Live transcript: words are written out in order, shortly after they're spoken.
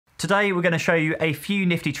Today we're going to show you a few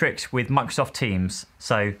nifty tricks with Microsoft Teams.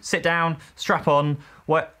 So sit down, strap on,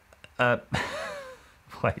 wait, that's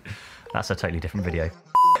a totally different video.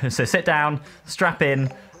 So sit down, strap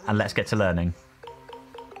in, and let's get to learning.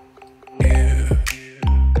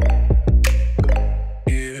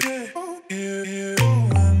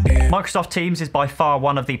 Microsoft Teams is by far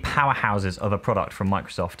one of the powerhouses of a product from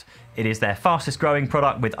Microsoft. It is their fastest growing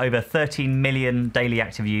product with over 13 million daily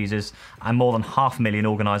active users and more than 500,000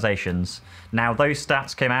 organisations. Now those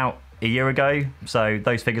stats came out a year ago, so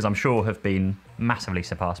those figures I'm sure have been massively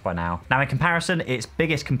surpassed by now. Now in comparison, its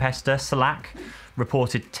biggest competitor, Slack,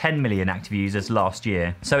 reported 10 million active users last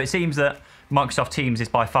year. So it seems that Microsoft Teams is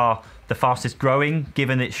by far the fastest growing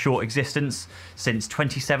given its short existence since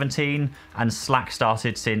 2017 and Slack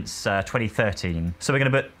started since 2013. So we're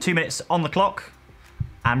going to put 2 minutes on the clock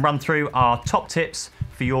and run through our top tips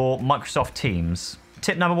for your Microsoft Teams.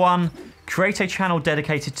 Tip number 1, create a channel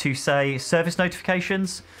dedicated to, say, service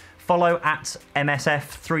notifications. Follow at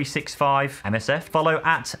MSF365, follow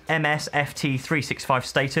at MSFT365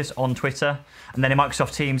 status on Twitter. And then in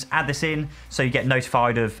Microsoft Teams, add this in so you get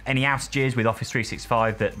notified of any outages with Office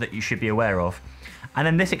 365 that you should be aware of. And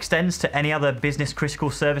then this extends to any other business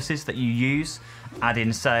critical services that you use. Add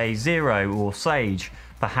in, say, Xero or Sage,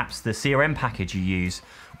 perhaps the CRM package you use.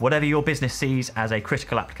 Whatever your business sees as a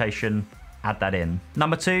critical application, add that in.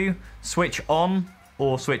 Number 2, switch on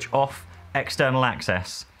or switch off external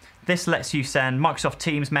access. This lets you send Microsoft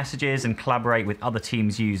Teams messages and collaborate with other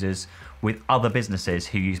Teams users with other businesses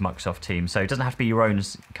who use Microsoft Teams. So it doesn't have to be your own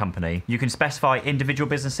company. You can specify individual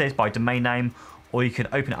businesses by domain name, or you can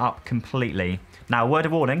open it up completely. Now, word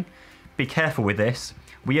of warning, be careful with this.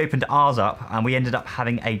 We opened ours up and we ended up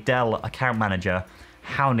having a Dell account manager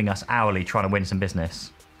hounding us hourly trying to win some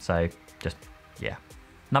business. So just, yeah.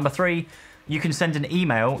 Number 3, you can send an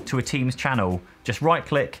email to a Teams channel. Just right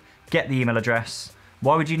click, get the email address.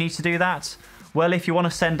 Why would you need to do that? Well, if you want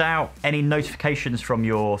to send out any notifications from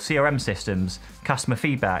your CRM systems, customer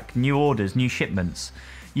feedback, new orders, new shipments,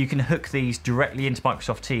 you can hook these directly into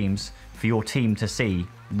Microsoft Teams for your team to see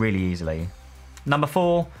really easily. Number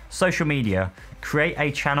 4, social media. Create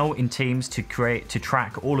a channel in Teams to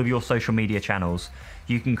track all of your social media channels.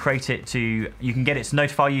 You can get it to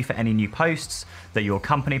notify you for any new posts that your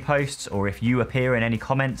company posts, or if you appear in any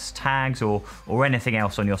comments, tags, or anything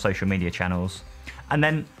else on your social media channels. And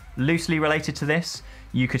then, loosely related to this,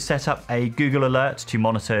 you could set up a Google alert to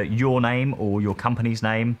monitor your name or your company's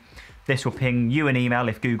name. This will ping you an email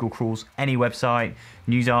if Google crawls any website,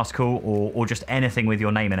 news article, or just anything with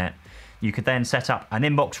your name in it. You could then set up an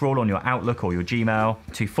inbox rule on your Outlook or your Gmail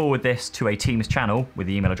to forward this to a Teams channel with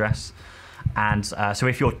the email address. And so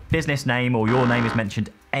if your business name or your name is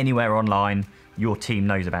mentioned anywhere online, your team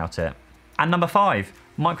knows about it. And number 5,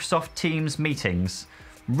 Microsoft Teams meetings.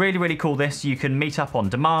 Really, really cool this. You can meet up on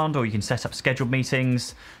demand or you can set up scheduled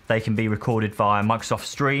meetings. They can be recorded via Microsoft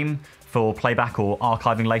Stream for playback or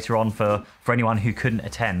archiving later on for anyone who couldn't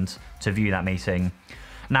attend to view that meeting.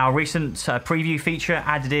 Now, a recent preview feature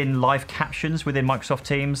added in live captions within Microsoft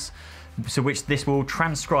Teams, so this will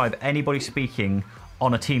transcribe anybody speaking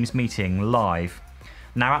on a Teams meeting live.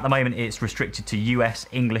 Now, at the moment, it's restricted to US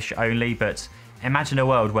English only, but imagine a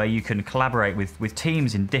world where you can collaborate with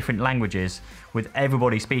teams in different languages, with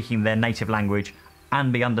everybody speaking their native language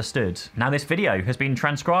and be understood. Now, this video has been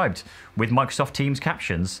transcribed with Microsoft Teams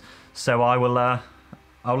captions, so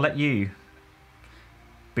I'll let you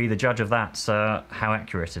be the judge of that, how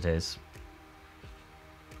accurate it is.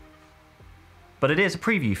 But it is a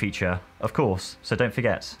preview feature, of course, so don't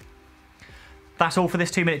forget. That's all for this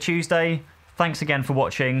 2 Minute Tuesday. Thanks again for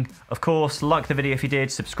watching. Of course, like the video if you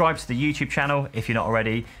did, subscribe to the YouTube channel if you're not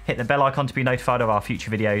already, hit the bell icon to be notified of our future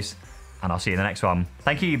videos, and I'll see you in the next one.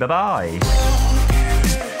 Thank you, bye-bye.